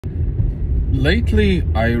lately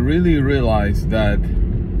I really realized that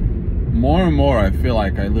more and more I feel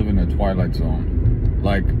like I live in a twilight zone.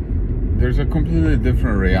 Like there's a completely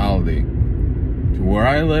different reality to where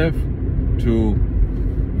I live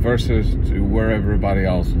versus to where everybody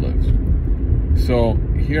else lives. So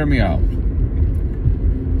hear me out.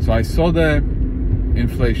 So I saw the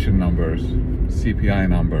inflation numbers, CPI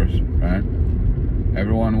numbers, right?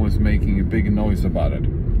 Everyone was making a big noise about it.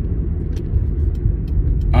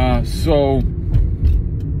 So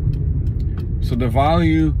the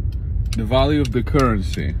value of the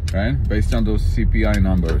currency, right, based on those CPI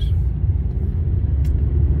numbers,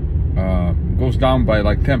 goes down by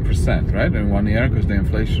like 10%, right, in 1 year, because the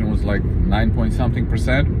inflation was like 9 point something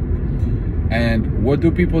percent. And what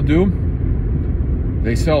do people do?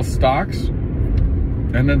 They sell stocks,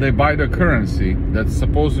 and then they buy the currency that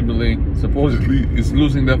supposedly is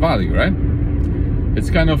losing their value, right?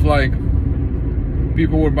 It's kind of like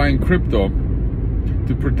people were buying crypto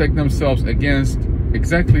to protect themselves against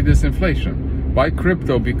exactly this inflation. Buy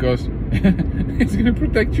crypto because it's going to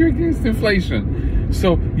protect you against inflation.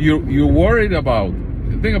 So you're worried about,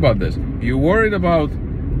 think about this, you're worried about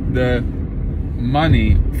the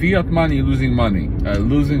money, fiat money losing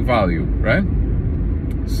value, right?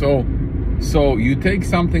 So you take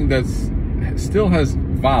something that's still has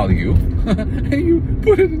value and you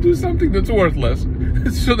put it into something that's worthless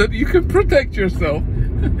so that you can protect yourself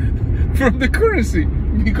from the currency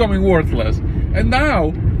becoming worthless. And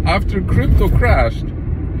now, after crypto crashed,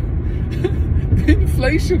 the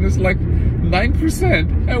inflation is like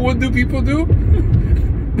 9%. And what do people do?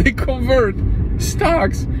 They convert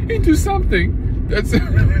stocks into something that's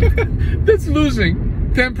that's losing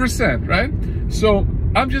 10%, right? So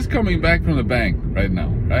I'm just coming back from the bank right now,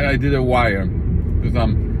 right? I did a wire because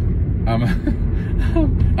I'm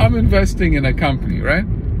investing in a company, right?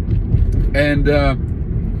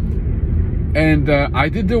 And I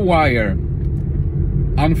did the wire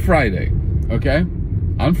on Friday, okay?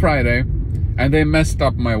 On Friday, and they messed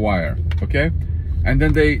up my wire, okay? And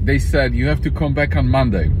then they said, you have to come back on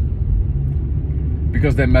Monday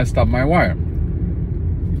because they messed up my wire.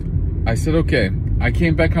 I said, okay. I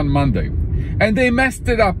came back on Monday and they messed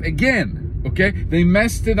it up again, okay? They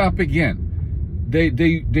messed it up again.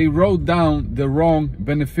 They wrote down the wrong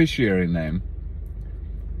beneficiary name.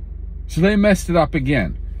 So they messed it up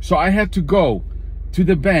again. So I had to go to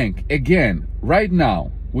the bank again right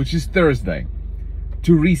now, which is Thursday,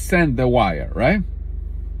 to resend the wire, right?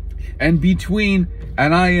 And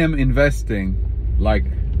I am investing like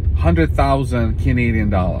 100,000 Canadian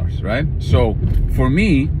dollars, right? So for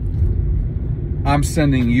me, I'm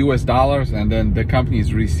sending US dollars and then the company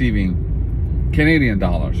is receiving Canadian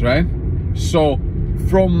dollars, right? So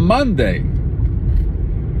from Monday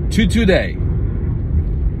to today,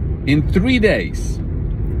 in 3 days,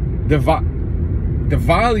 the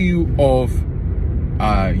value of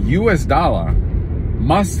US dollar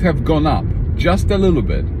must have gone up just a little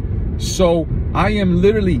bit. So I am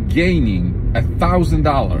literally gaining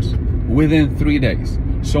 $1,000 within 3 days.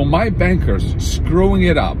 So my bankers screwing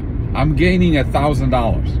it up. I'm gaining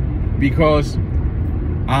 $1,000 because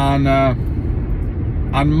on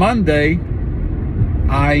Monday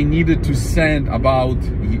I needed to send about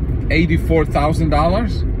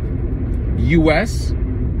 $84,000 US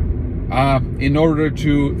in order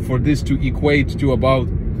for this to equate to about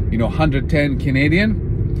 110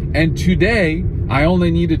 Canadian. And today I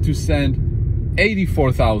only needed to send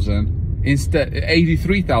 83,000 instead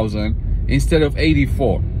of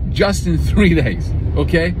 84, just in 3 days.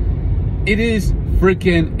 Okay, it is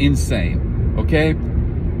freaking insane. Okay,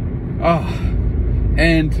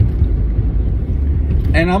 and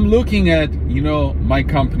I'm looking at my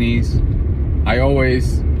companies. I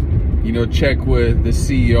always check with the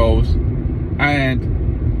CEOs, and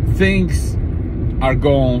things are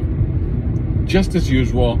going just as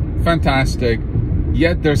usual, fantastic,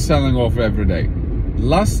 yet they're selling off every day.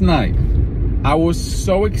 Last night I was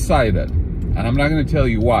so excited, and I'm not going to tell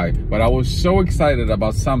you why, but I was so excited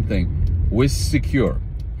about something with Secure,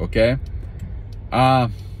 okay,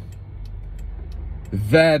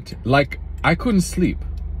 that like I couldn't sleep.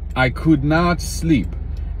 I could not sleep.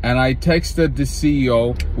 And I texted the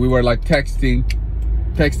CEO. We were like texting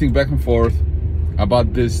back and forth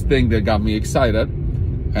about this thing that got me excited.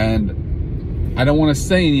 And I don't want to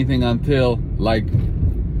say anything until like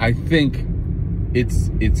I think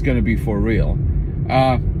it's gonna be for real.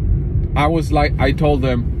 I told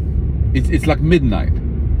them it's like midnight.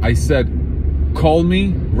 I said, call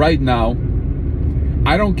me right now.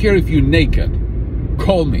 I don't care if you're naked.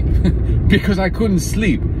 Call me because I couldn't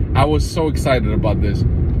sleep. I was so excited about this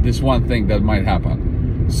one thing that might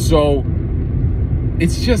happen. So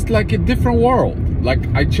it's just like a different world. Like,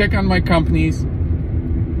 I check on my companies,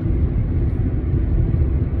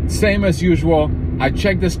 same as usual. I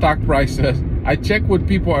check the stock prices, I check what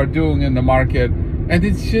people are doing in the market, and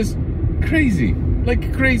it's just crazy,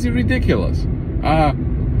 like crazy ridiculous.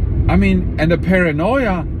 I mean, and the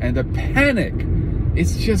paranoia and the panic,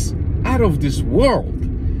 it's just out of this world.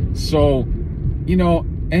 So, you know,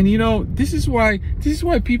 and you know, this is why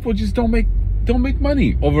people just don't make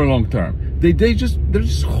money over long term. They're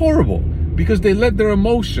just horrible because they let their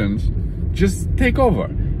emotions just take over.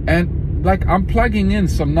 And like, I'm plugging in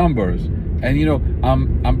some numbers, and you know,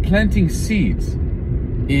 I'm planting seeds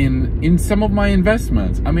in some of my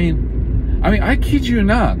investments. I mean, I kid you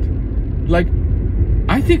not. Like,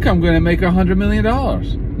 I think I'm gonna make $100 million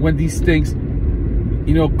when these things,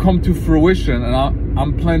 you know, come to fruition, and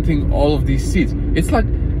I'm planting all of these seeds. It's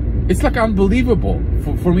like unbelievable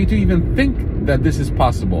for me to even think that this is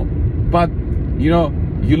possible. But you know,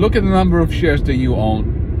 you look at the number of shares that you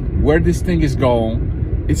own, where this thing is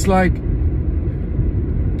going. It's like,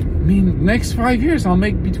 I mean, next 5 years I'll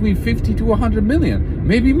make between 50 to 100 million,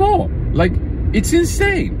 maybe more. Like, it's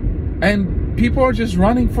insane, and people are just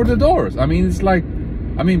running for the doors. I mean, it's like,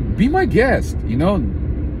 I mean, be my guest, you know,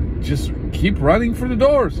 just keep running for the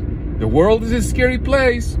doors. The world is a scary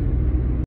place.